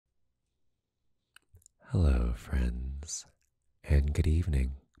Hello, friends, and good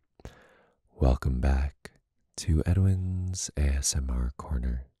evening. Welcome back to Edwin's ASMR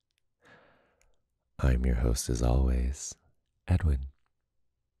Corner. I'm your host, as always, Edwin.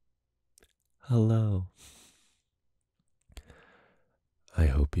 Hello. I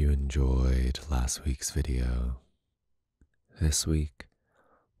hope you enjoyed last week's video. This week,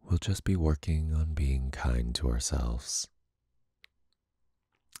 we'll just be working on being kind to ourselves.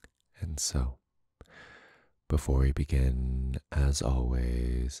 And so, before we begin, as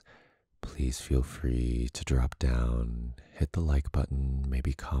always, please feel free to drop down, hit the like button,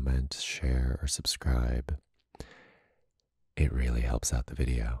 maybe comment, share, or subscribe. It really helps out the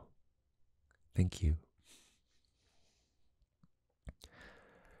video. Thank you.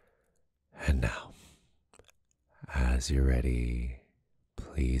 And now, as you're ready,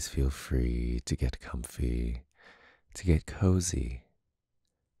 please feel free to get comfy, to get cozy.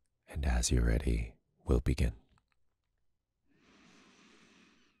 And as you're ready, we'll begin.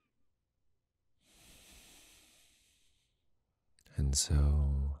 And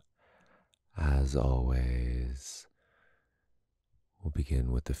so, as always, we'll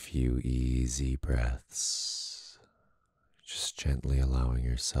begin with a few easy breaths, just gently allowing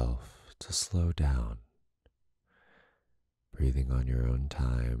yourself to slow down, breathing on your own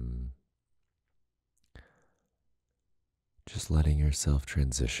time, just letting yourself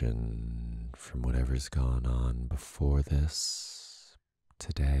transition from whatever's gone on before this,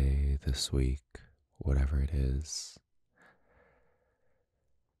 today, this week, whatever it is.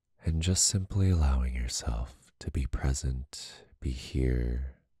 And just simply allowing yourself to be present, be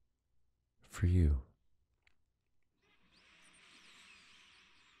here for you.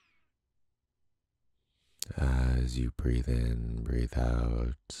 As you breathe in, breathe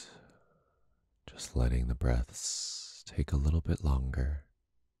out, just letting the breaths take a little bit longer,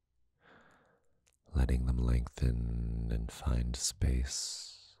 letting them lengthen and find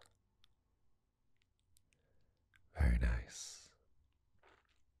space. Very nice.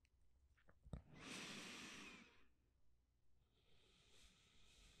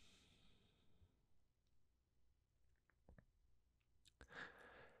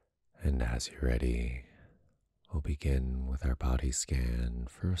 And as you're ready, we'll begin with our body scan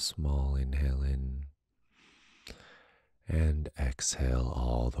for a small inhale in and exhale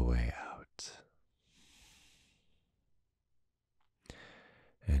all the way out.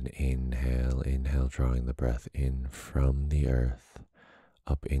 And inhale, drawing the breath in from the earth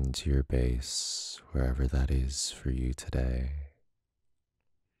up into your base, wherever that is for you today.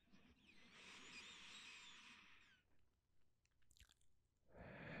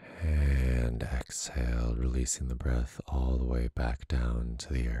 And exhale, releasing the breath all the way back down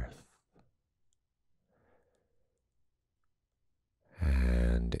to the earth.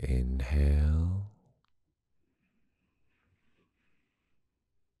 And inhale.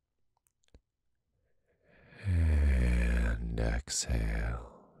 And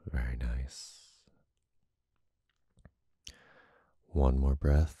exhale. Very nice. One more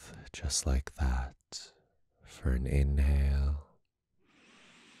breath, just like that, for an inhale.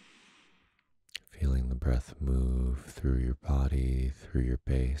 Feeling the breath move through your body, through your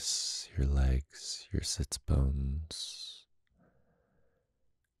base, your legs, your sits bones.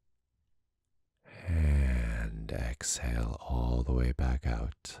 And exhale all the way back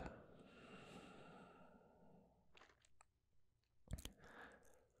out.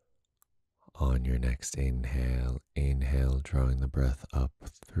 On your next inhale, drawing the breath up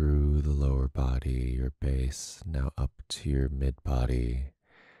through the lower body, your base, now up to your mid-body,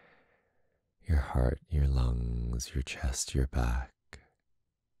 your heart, your lungs, your chest, your back.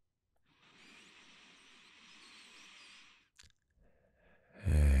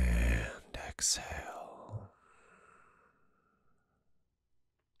 And exhale.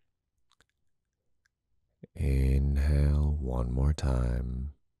 Inhale one more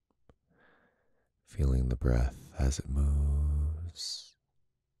time, feeling the breath as it moves.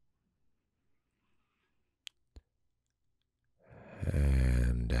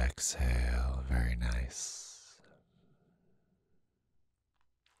 And exhale, very nice.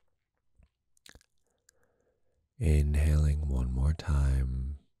 Inhaling one more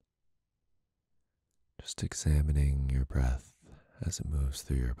time, just examining your breath as it moves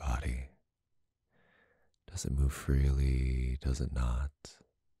through your body. Does it move freely? Does it not?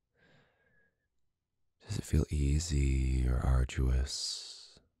 Does it feel easy or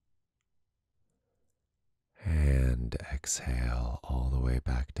arduous? And exhale all the way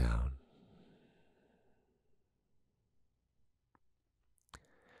back down.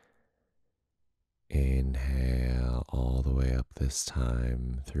 Inhale all the way up this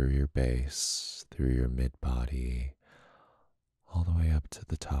time through your base, through your mid-body, all the way up to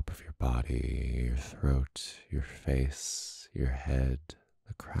the top of your body, your throat, your face, your head,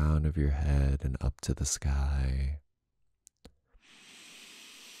 the crown of your head, and up to the sky.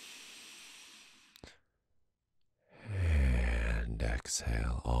 And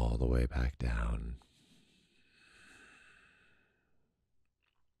exhale all the way back down.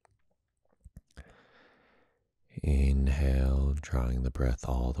 Inhale, drawing the breath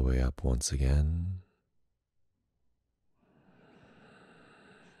all the way up once again.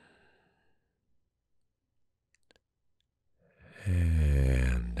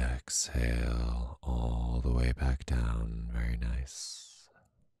 And exhale all the way back down. Very nice.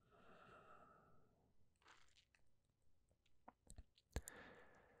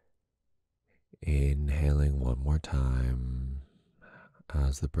 Inhaling one more time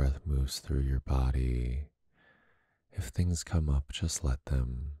as the breath moves through your body. If things come up, just let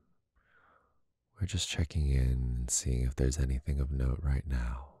them. We're just checking in and seeing if there's anything of note right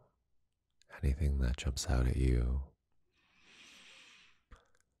now. Anything that jumps out at you.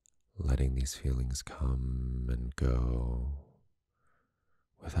 Letting these feelings come and go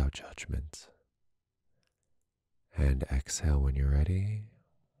without judgment. And exhale when you're ready,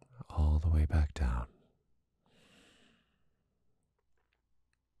 all the way back down.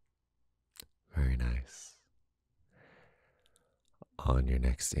 Very nice. On your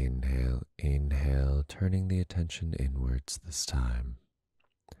next inhale, turning the attention inwards this time.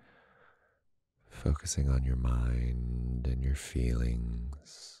 Focusing on your mind and your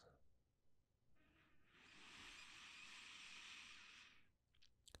feelings.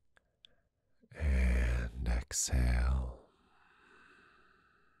 And exhale.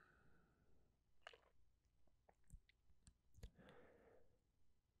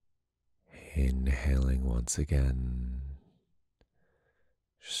 Inhaling once again.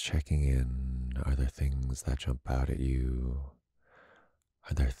 Just checking in. Are there things that jump out at you?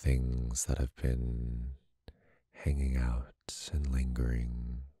 Are there things that have been hanging out and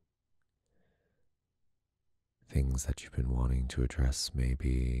lingering? Things that you've been wanting to address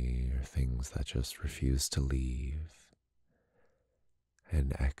maybe, or things that just refuse to leave.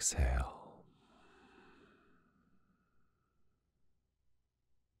 And exhale.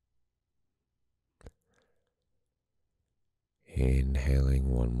 Inhaling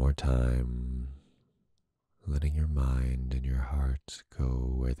one more time, letting your mind and your heart go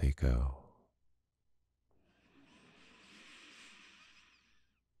where they go.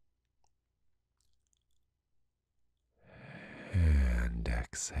 And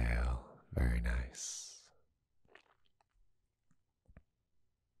exhale. Very nice.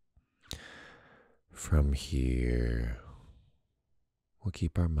 From here, we'll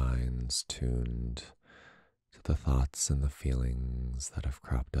keep our minds tuned to the thoughts and the feelings that have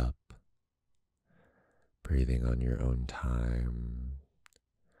cropped up. Breathing on your own time.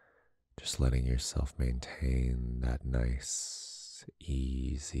 Just letting yourself maintain that nice,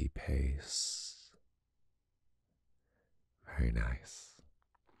 easy pace. Very nice.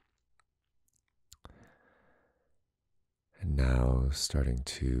 And now starting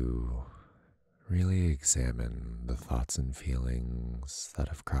to really examine the thoughts and feelings that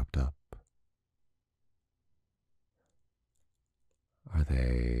have cropped up. Are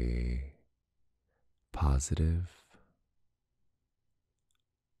they positive?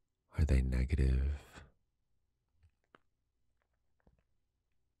 Are they negative?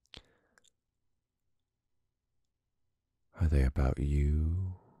 Are they about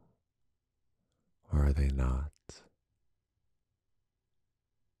you? Or are they not?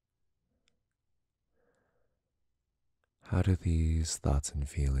 How do these thoughts and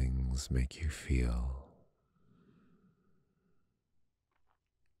feelings make you feel?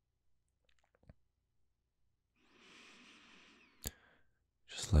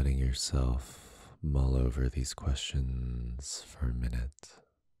 Just letting yourself mull over these questions for a minute.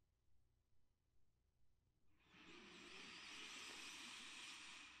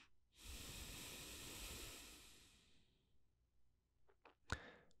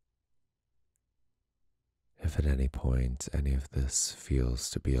 If at any point any of this feels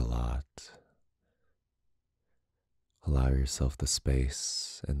to be a lot, allow yourself the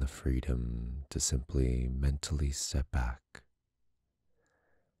space and the freedom to simply mentally step back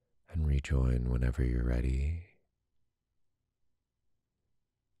and rejoin whenever you're ready.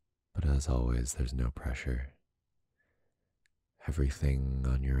 But as always, there's no pressure. Everything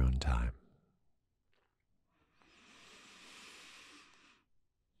on your own time.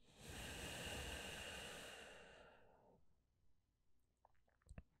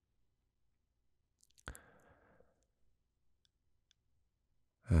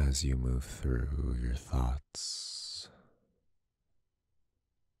 As you move through your thoughts,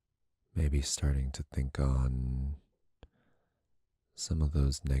 maybe starting to think on some of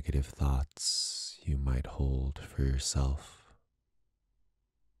those negative thoughts you might hold for yourself,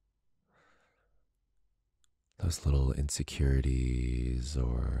 those little insecurities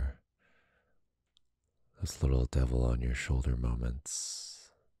or those little devil on your shoulder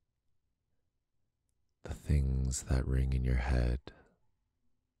moments, the things that ring in your head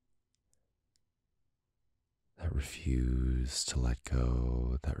that refuse to let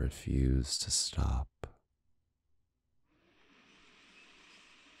go, that refuse to stop.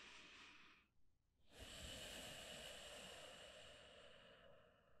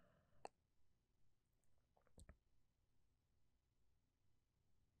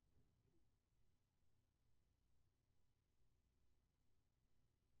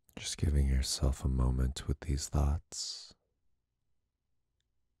 Just giving yourself a moment with these thoughts.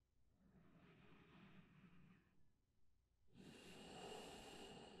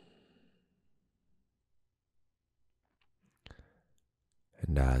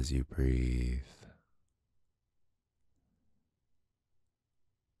 And as you breathe,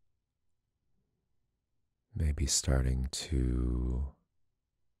 maybe starting to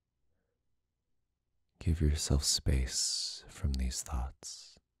give yourself space from these thoughts.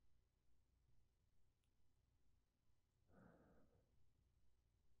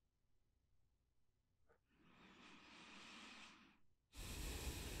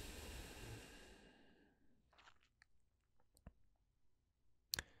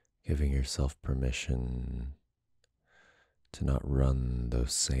 Giving yourself permission to not run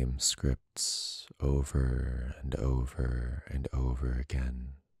those same scripts over and over and over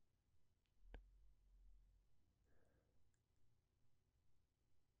again.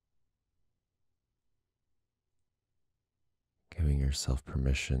 Giving yourself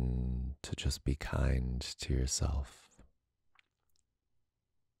permission to just be kind to yourself.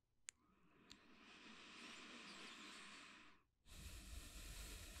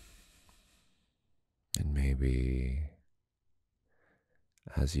 And maybe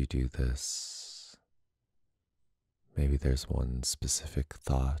as you do this, maybe there's one specific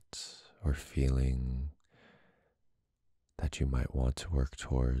thought or feeling that you might want to work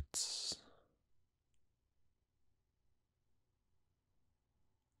towards,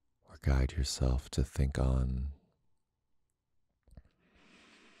 or guide yourself to think on.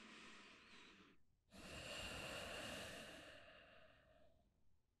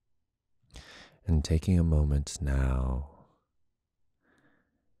 And taking a moment now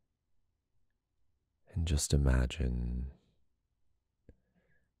and just imagine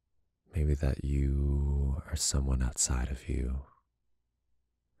maybe that you are someone outside of you.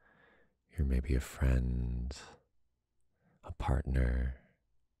 You're maybe a friend, a partner,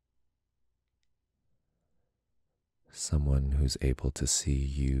 someone who's able to see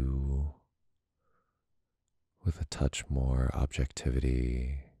you with a touch more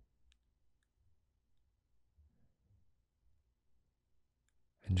objectivity.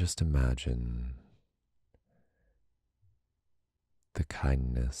 And just imagine the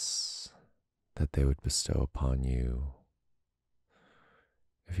kindness that they would bestow upon you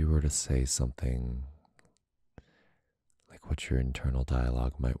if you were to say something like what your internal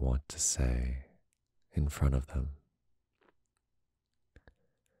dialogue might want to say in front of them.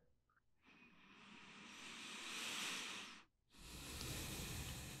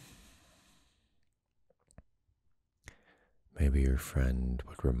 Maybe your friend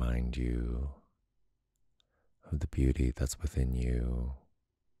would remind you of the beauty that's within you.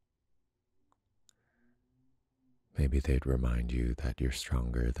 Maybe they'd remind you that you're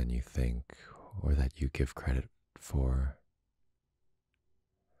stronger than you think or that you give credit for.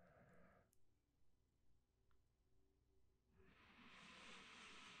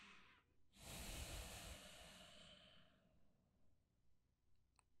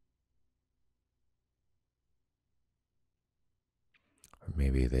 Or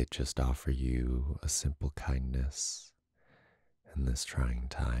maybe they'd just offer you a simple kindness in this trying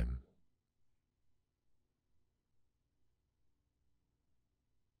time.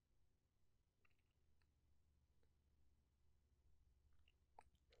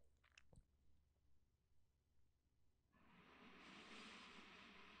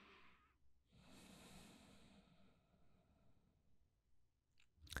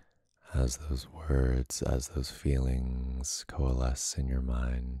 As those words, as those feelings coalesce in your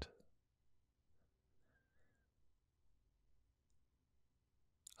mind,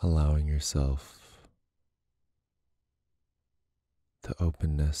 allowing yourself the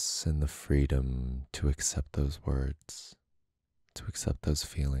openness and the freedom to accept those words, to accept those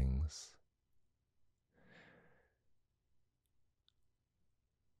feelings.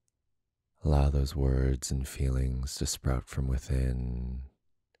 Allow those words and feelings to sprout from within,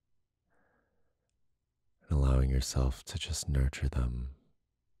 and allowing yourself to just nurture them.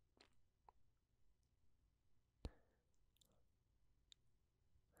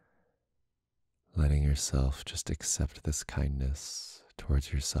 Letting yourself just accept this kindness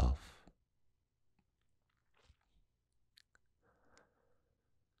towards yourself.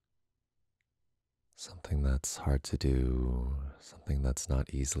 Something that's hard to do, something that's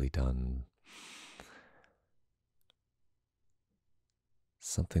not easily done,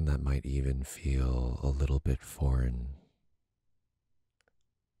 something that might even feel a little bit foreign.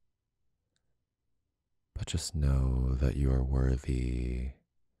 But just know that you are worthy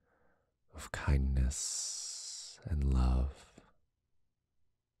of kindness and love.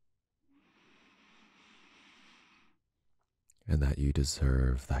 And that you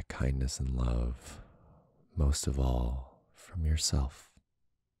deserve that kindness and love, most of all, from yourself.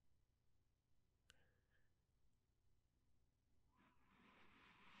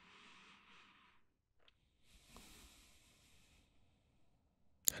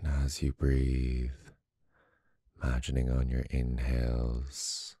 And as you breathe, imagining on your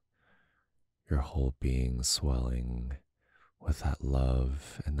inhales, your whole being swelling with that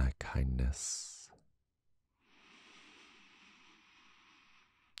love and that kindness.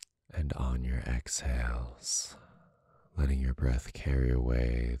 And on your exhales, letting your breath carry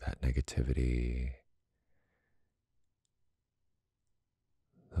away that negativity,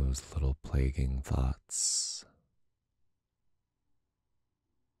 those little plaguing thoughts.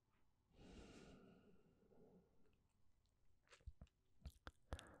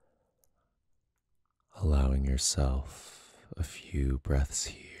 Allowing yourself a few breaths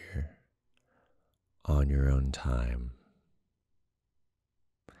here on your own time.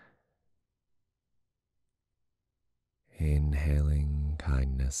 Inhaling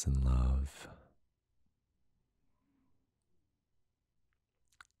kindness and love,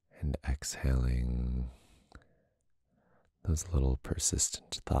 and exhaling those little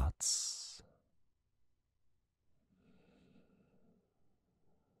persistent thoughts.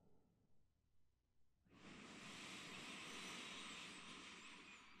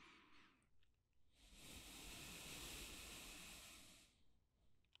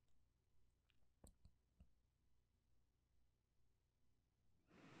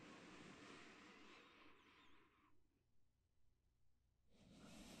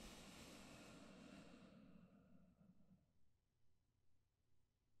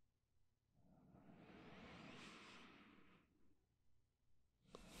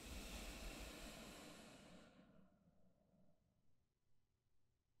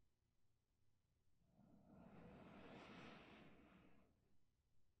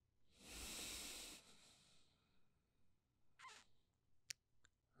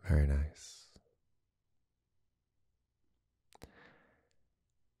 Very nice.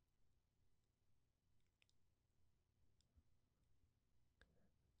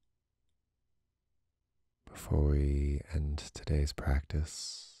 Before we end today's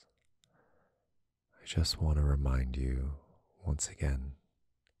practice, I just want to remind you once again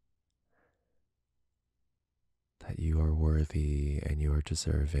that you are worthy and you are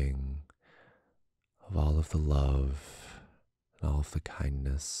deserving of all of the love and all of the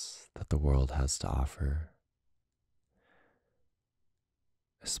kindness that the world has to offer,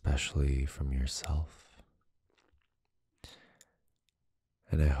 especially from yourself.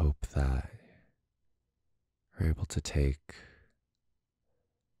 And I hope that you're able to take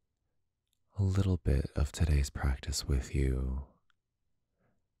a little bit of today's practice with you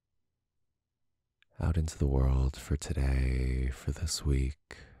out into the world for today, for this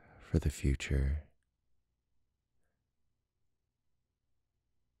week, for the future.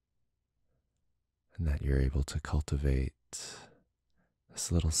 And that you're able to cultivate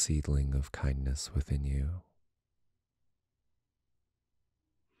this little seedling of kindness within you.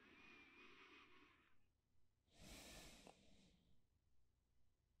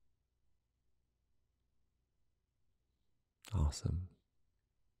 Awesome.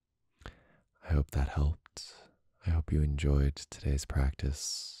 I hope that helped. I hope you enjoyed today's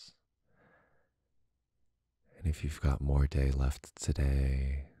practice. And if you've got more day left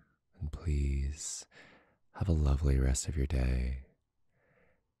today, then please have a lovely rest of your day.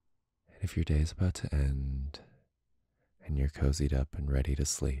 And if your day is about to end and you're cozied up and ready to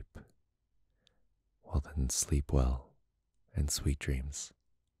sleep, well then sleep well and sweet dreams.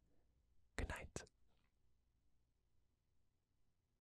 Good night.